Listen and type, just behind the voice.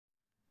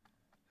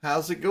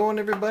How's it going,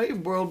 everybody?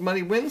 World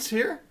Money Wins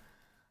here.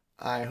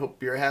 I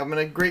hope you're having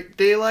a great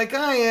day like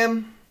I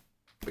am,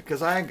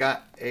 because I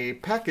got a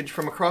package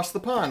from across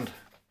the pond.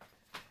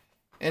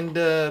 And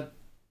the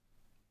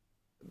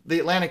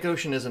Atlantic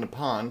Ocean isn't a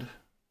pond,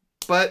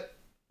 but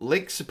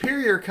Lake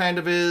Superior kind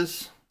of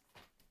is.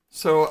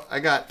 So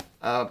I got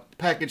a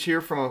package here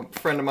from a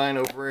friend of mine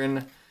over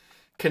in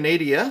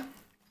Canada.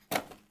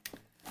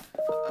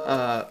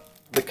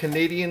 The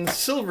Canadian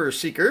Silver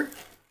Seeker.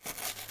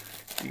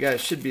 You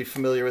guys should be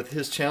familiar with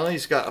his channel.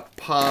 He's got a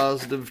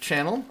positive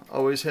channel.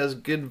 Always has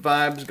good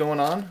vibes going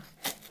on.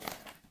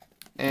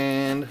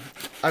 And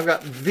I've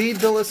got the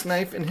dullest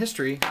knife in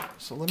history.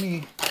 So let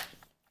me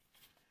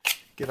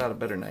get out a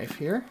better knife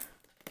here.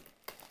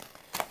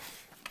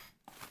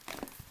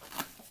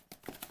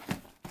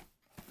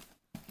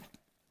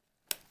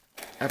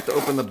 I have to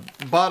open the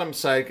bottom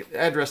side.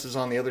 Address is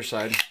on the other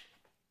side.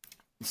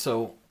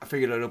 So I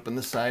figured I'd open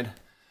this side.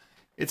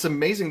 It's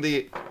amazing.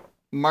 The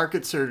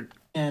markets are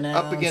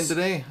up again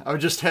today. I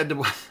just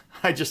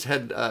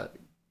had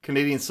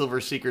Canadian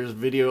Silver Seeker's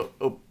video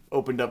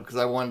opened up because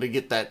I wanted to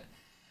get that.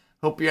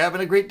 Hope you're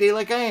having a great day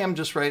like I am,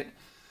 just right.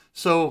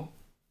 So,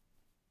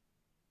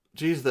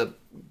 geez, the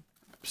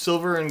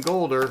silver and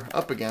gold are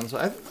up again.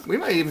 So we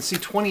might even see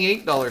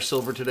 $28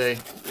 silver today.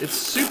 It's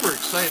super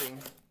exciting.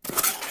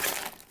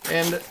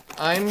 And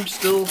I'm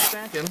still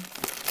stacking.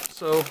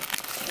 So,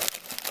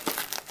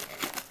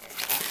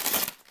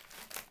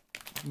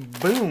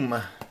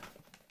 boom.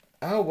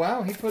 Oh,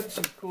 wow, he put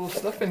some cool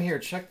stuff in here.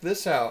 Check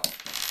this out.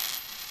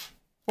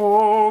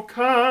 Oh,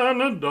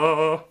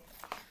 Canada.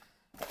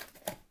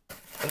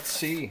 Let's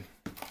see.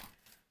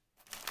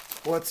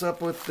 What's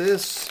up with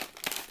this?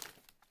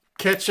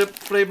 Ketchup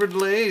flavored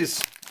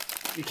Lay's.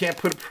 You can't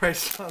put a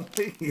price on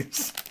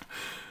these.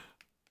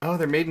 Oh,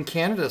 they're made in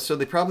Canada, so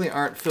they probably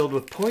aren't filled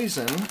with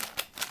poison.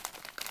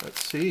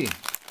 Let's see.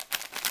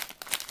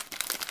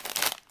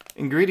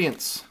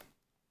 Ingredients.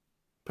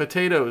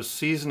 Potatoes,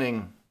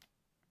 seasoning.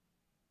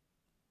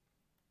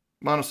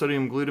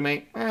 Monosodium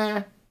glutamate.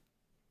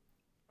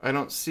 I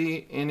don't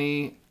see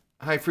any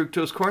high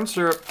fructose corn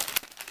syrup.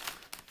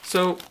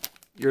 So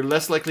you're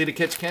less likely to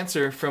catch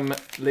cancer from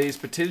Lay's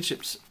potato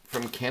chips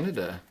from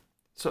Canada.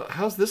 So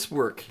how's this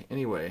work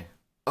anyway?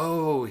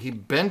 Oh, he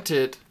bent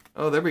it.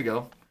 Oh, there we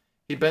go.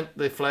 He bent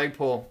the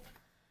flagpole.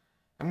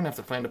 I'm going to have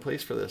to find a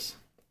place for this.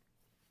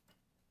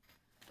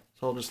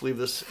 So I'll just leave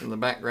this in the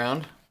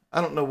background. I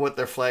don't know what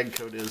their flag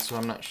code is, so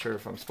I'm not sure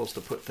if I'm supposed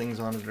to put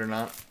things on it or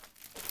not.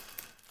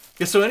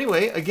 Yeah, so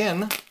anyway,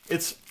 again,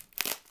 it's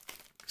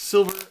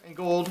silver and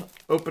gold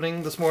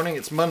opening this morning.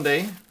 It's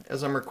Monday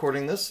as I'm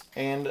recording this,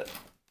 and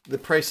the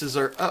prices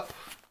are up.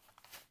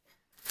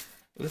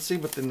 Let's see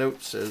what the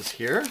note says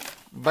here.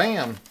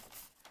 Bam!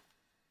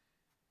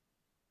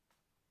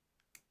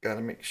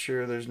 Gotta make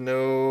sure there's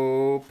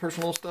no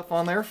personal stuff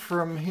on there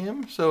from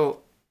him. So,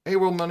 hey,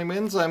 World Money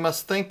Wins, I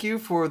must thank you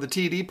for the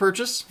TD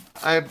purchase.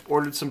 I've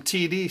ordered some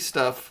TD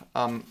stuff.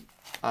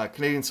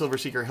 Canadian Silver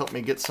Seeker helped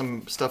me get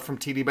some stuff from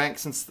TD Bank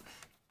since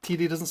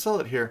TD doesn't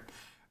sell it here.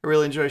 I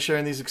really enjoy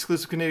sharing these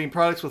exclusive Canadian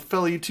products with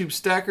fellow YouTube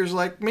stackers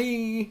like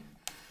me.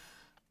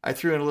 I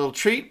threw in a little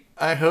treat.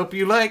 I hope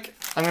you like.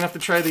 I'm going to have to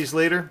try these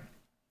later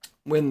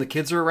when the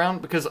kids are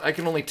around because I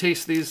can only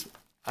taste these.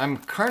 I'm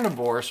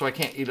carnivore, so I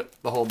can't eat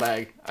the whole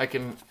bag. I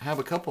can have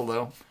a couple,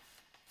 though.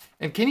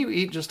 And can you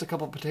eat just a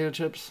couple potato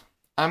chips?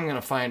 I'm going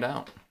to find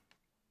out.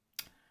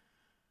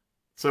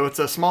 So it's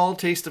a small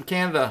taste of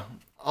Canada.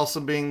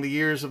 Also being the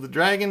years of the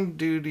dragon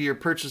due to your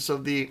purchase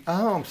of the...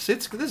 Oh,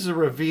 this is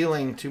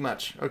revealing too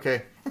much.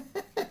 Okay.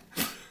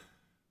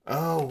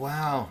 Oh,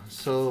 wow.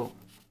 So,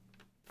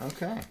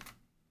 okay.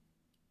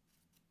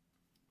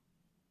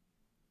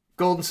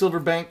 Gold and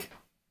Silver Bank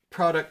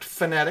product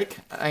fanatic.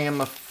 I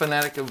am a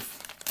fanatic of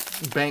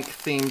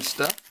bank-themed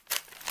stuff.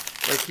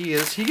 Like he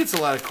is. He gets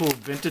a lot of cool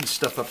vintage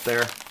stuff up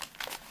there.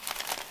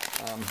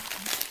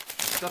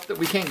 Stuff that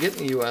we can't get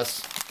in the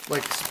U.S.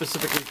 Like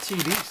specifically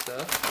TD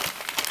stuff.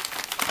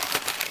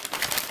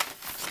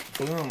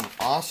 Boom.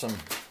 Awesome.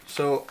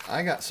 So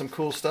I got some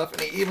cool stuff.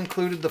 And it even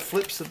included the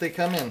flips that they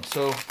come in.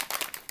 So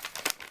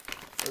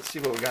let's see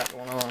what we got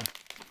going on.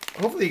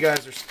 Hopefully you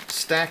guys are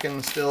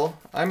stacking still.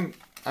 I'm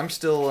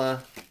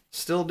still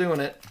doing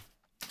it.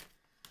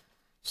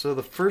 So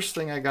the first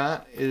thing I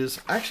got is...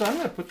 Actually, I'm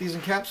going to put these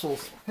in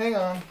capsules. Hang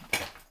on.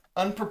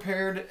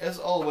 Unprepared as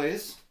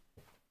always.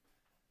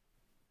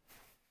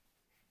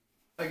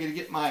 I got to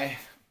get my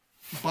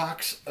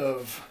box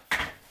of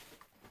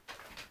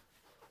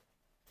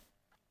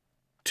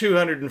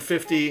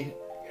 250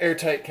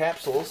 airtight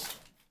capsules.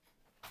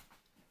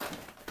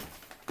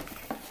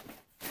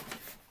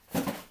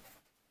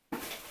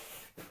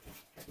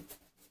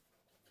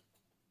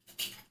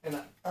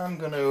 And I'm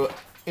going to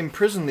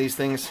imprison these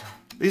things.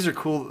 These are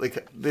cool.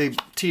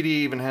 TD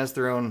even has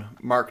their own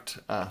marked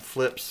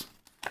flips.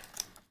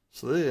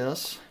 So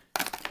this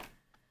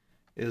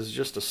is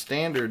just a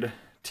standard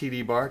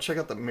TD bar. Check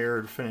out the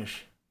mirrored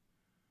finish.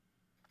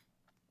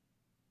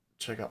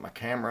 Check out my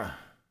camera.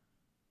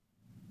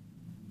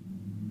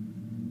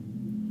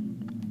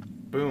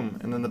 Boom.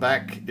 And then the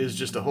back is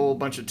just a whole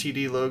bunch of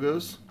TD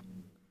logos.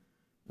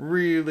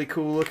 Really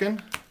cool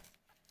looking.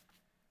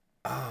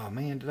 Oh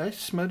man, did I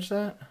smudge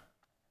that?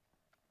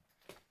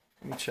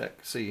 Let me check,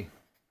 see.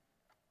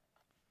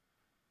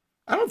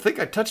 I don't think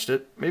I touched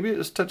it. Maybe it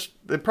was touched.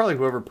 Probably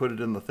whoever put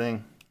it in the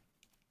thing.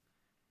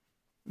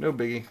 No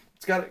biggie.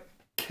 It's got a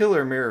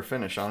killer mirror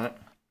finish on it.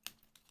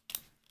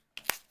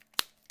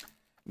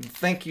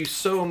 Thank you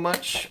so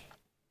much,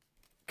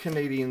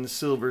 Canadian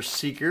Silver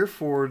Seeker,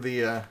 for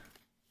the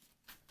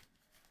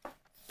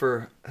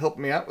for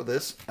helping me out with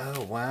this.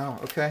 Oh wow,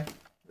 okay.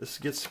 This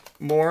gets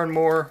more and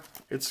more.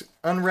 It's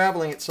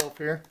unraveling itself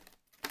here.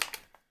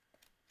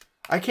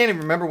 I can't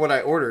even remember what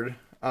I ordered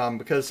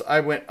because I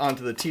went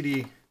onto the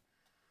TD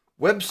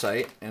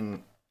website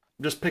and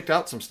just picked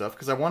out some stuff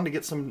because I wanted to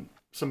get some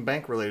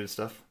bank related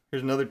stuff.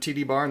 Here's another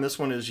TD bar, and this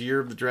one is Year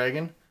of the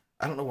Dragon.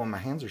 I don't know why my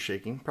hands are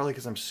shaking. Probably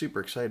because I'm super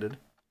excited.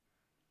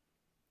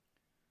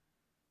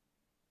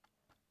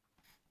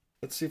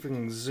 Let's see if we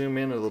can zoom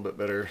in a little bit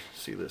better,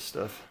 see this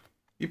stuff.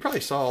 You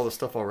probably saw all the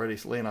stuff already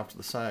laying off to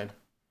the side.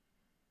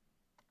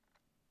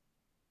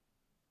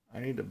 I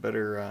need a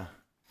better,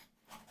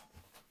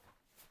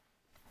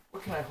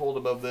 what can I hold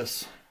above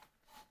this?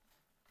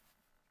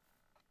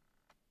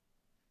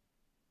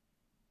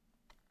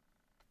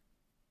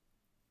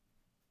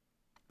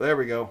 There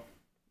we go.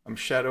 I'm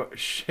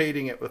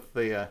shading it with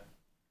the,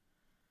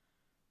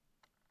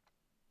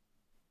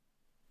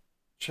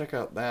 check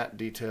out that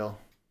detail.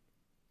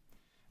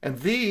 And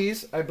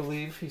these, I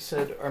believe he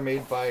said, are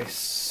made by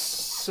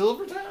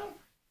Silvertown?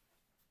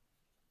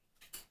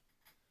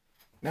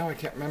 Now I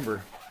can't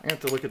remember. I have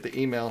to look at the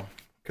email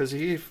because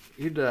he'd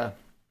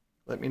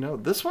let me know.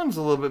 This one's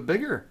a little bit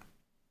bigger.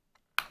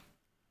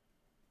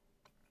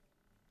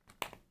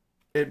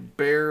 It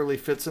barely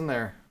fits in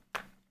there.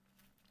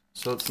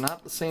 So it's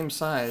not the same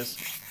size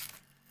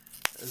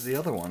as the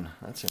other one.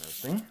 That's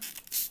interesting.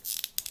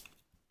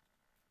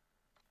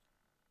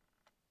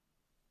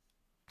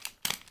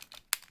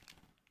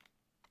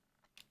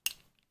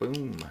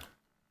 Boom.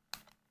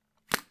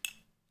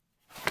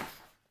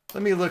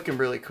 Let me look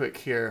really quick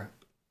here.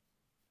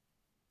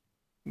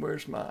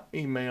 Where's my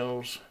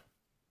emails?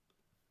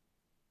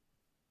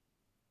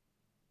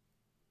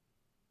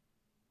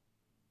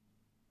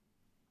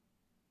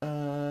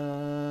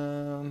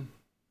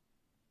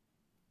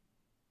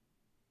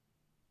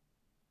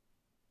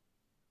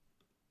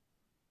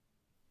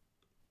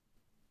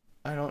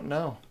 I don't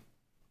know.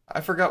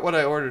 I forgot what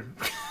I ordered.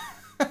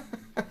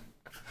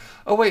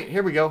 Oh wait,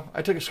 here we go.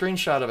 I took a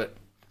screenshot of it.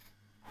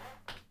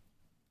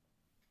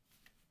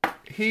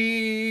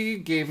 He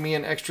gave me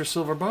an extra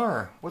silver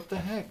bar. What the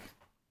heck?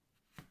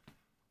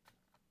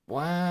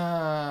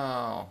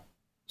 Wow.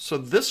 So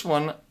this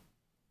one,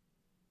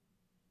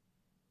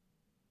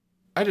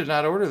 I did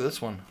not order this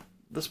one.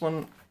 This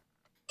one,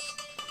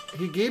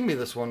 he gave me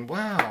this one.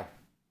 Wow.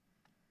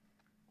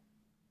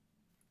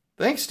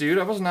 Thanks, dude.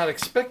 I was not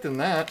expecting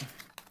that.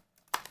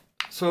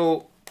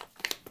 So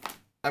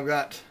I've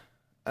got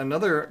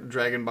another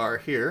dragon bar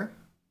here.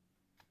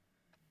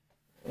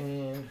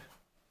 And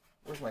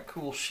where's my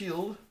cool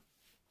shield?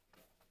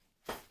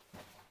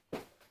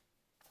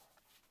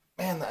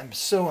 Man, I'm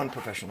so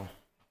unprofessional.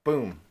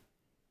 Boom.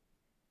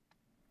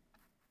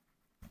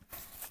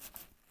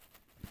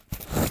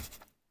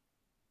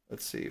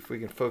 Let's see if we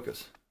can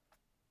focus.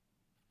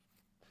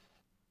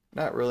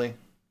 Not really.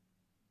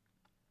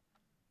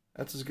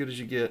 That's as good as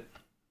you get.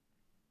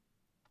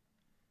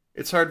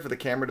 It's hard for the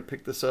camera to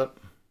pick this up.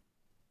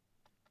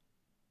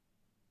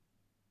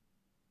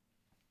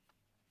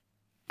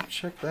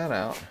 Check that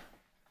out.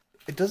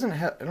 It doesn't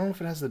have, I don't know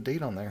if it has the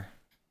date on there.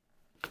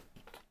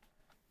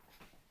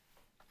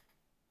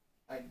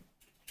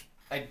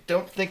 I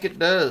don't think it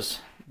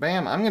does.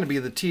 Bam, I'm going to be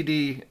the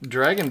TD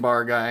Dragon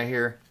Bar guy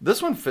here.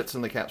 This one fits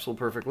in the capsule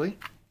perfectly.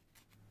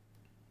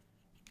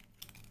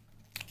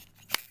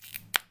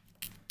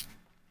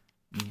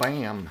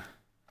 Bam.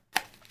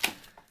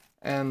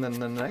 And then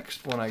the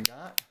next one I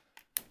got.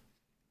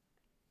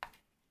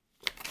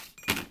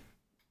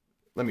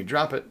 Let me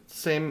drop it.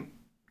 Same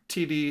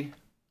TD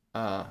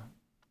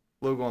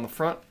logo on the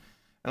front.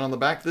 And on the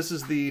back, this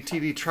is the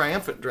TD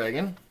Triumphant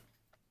Dragon.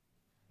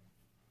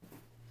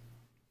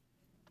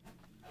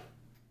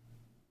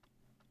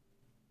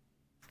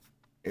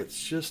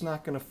 It's just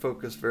not going to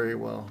focus very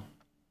well.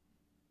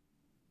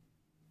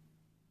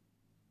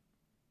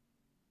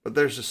 But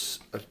there's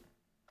just a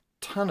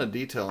ton of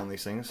detail on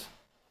these things.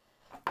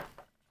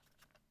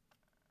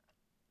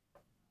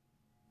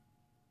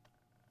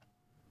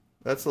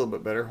 That's a little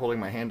bit better, holding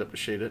my hand up to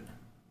shade it.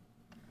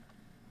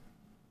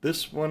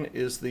 This one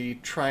is the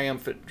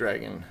Triumphant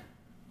Dragon.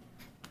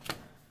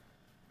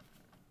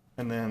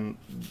 And then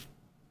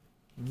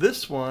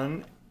this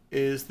one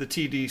is the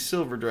TD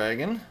Silver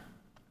Dragon.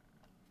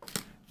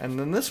 And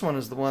then this one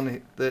is the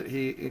one that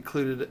he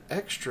included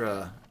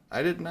extra.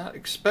 I did not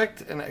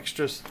expect an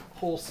extra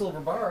whole silver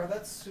bar.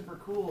 That's super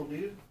cool,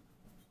 dude.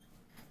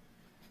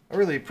 I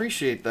really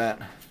appreciate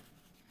that.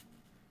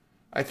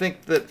 I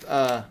think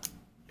that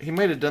he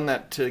might have done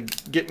that to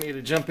get me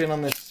to jump in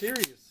on this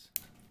series.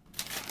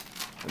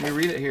 Let me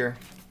read it here.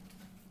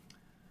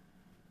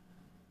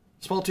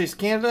 Small Taste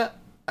Canada,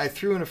 I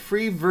threw in a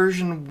free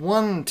version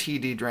 1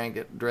 TD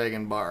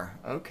Dragon bar.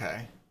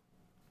 Okay.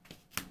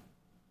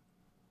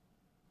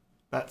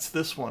 That's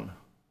this one.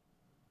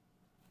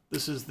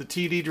 This is the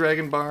TD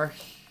Dragon bar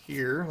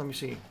here. Let me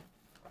see.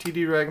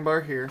 TD Dragon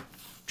bar here.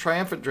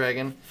 Triumphant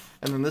Dragon.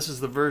 And then this is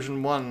the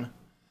version 1.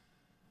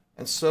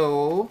 And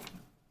so,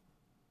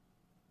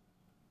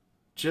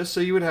 just so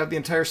you would have the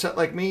entire set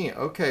like me.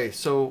 Okay,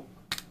 so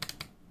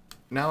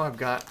now I've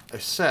got a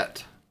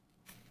set.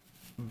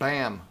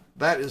 Bam.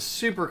 That is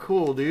super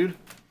cool, dude.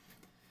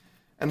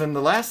 And then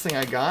the last thing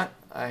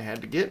I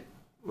had to get,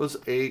 was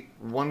a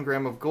 1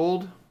 gram of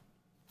gold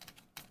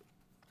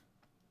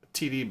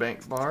TD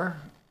Bank bar.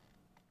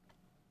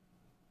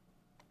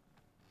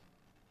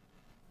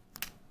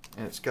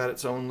 And it's got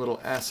its own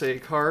little assay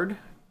card,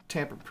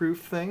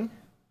 tamper-proof thing.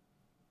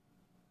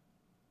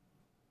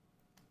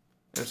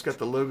 And it's got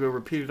the logo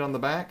repeated on the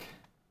back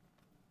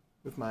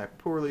with my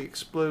poorly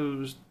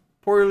exposed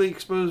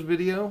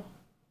video.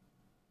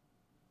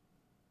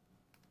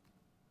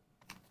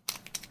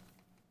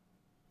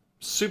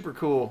 Super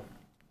cool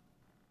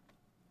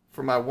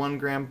for my 1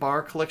 gram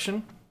bar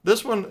collection.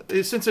 This one,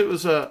 since it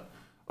was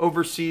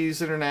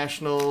overseas,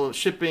 international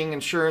shipping,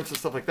 insurance, and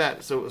stuff like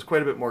that, so it was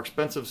quite a bit more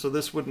expensive, so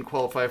this wouldn't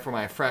qualify for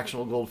my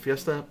fractional gold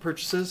Fiesta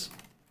purchases.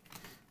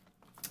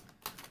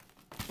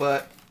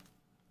 But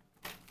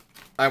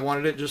I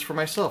wanted it just for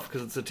myself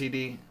because it's a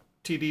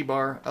TD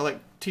bar. I like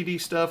TD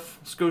stuff,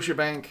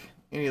 Scotiabank,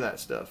 any of that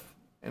stuff.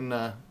 And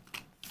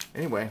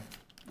anyway,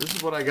 this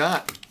is what I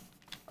got.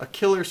 A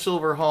killer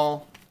silver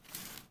haul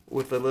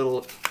with a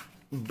little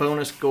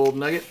bonus gold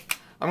nugget.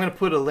 I'm going to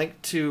put a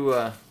link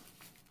to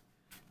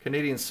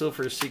Canadian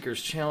Silver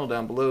Seeker's channel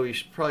down below. You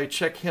should probably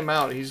check him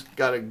out. He's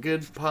got a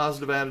good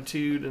positive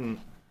attitude and you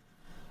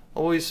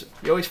always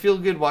feel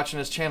good watching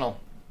his channel.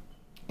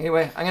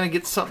 Anyway, I'm going to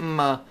get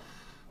something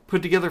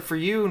put together for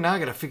you. Now I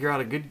got to figure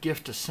out a good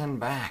gift to send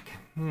back.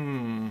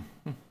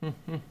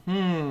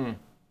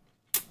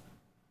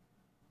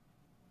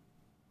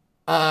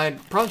 I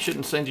probably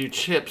shouldn't send you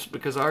chips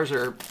because ours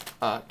are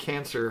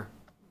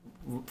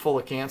full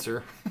of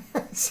cancer.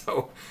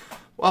 So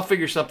I'll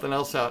figure something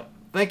else out.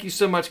 Thank you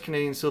so much,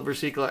 Canadian Silver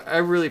Seeker. I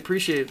really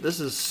appreciate it. This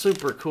is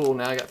super cool.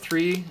 Now I got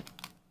three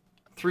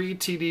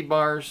TD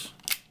bars,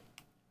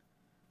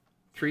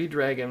 3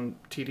 Dragon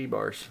TD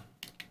bars.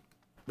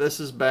 This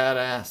is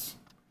badass.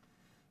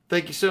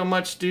 Thank you so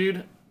much,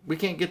 dude. We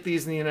can't get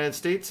these in the United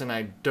States, and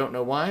I don't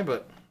know why,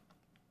 but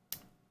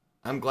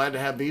I'm glad to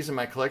have these in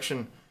my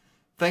collection.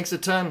 Thanks a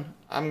ton.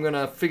 I'm going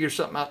to figure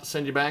something out to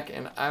send you back,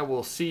 and I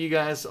will see you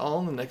guys all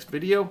in the next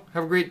video.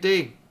 Have a great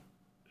day.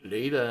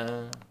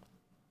 Later.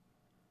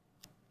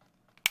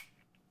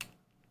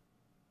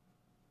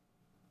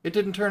 It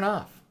didn't turn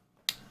off.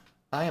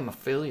 I am a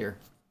failure.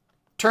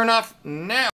 Turn off now.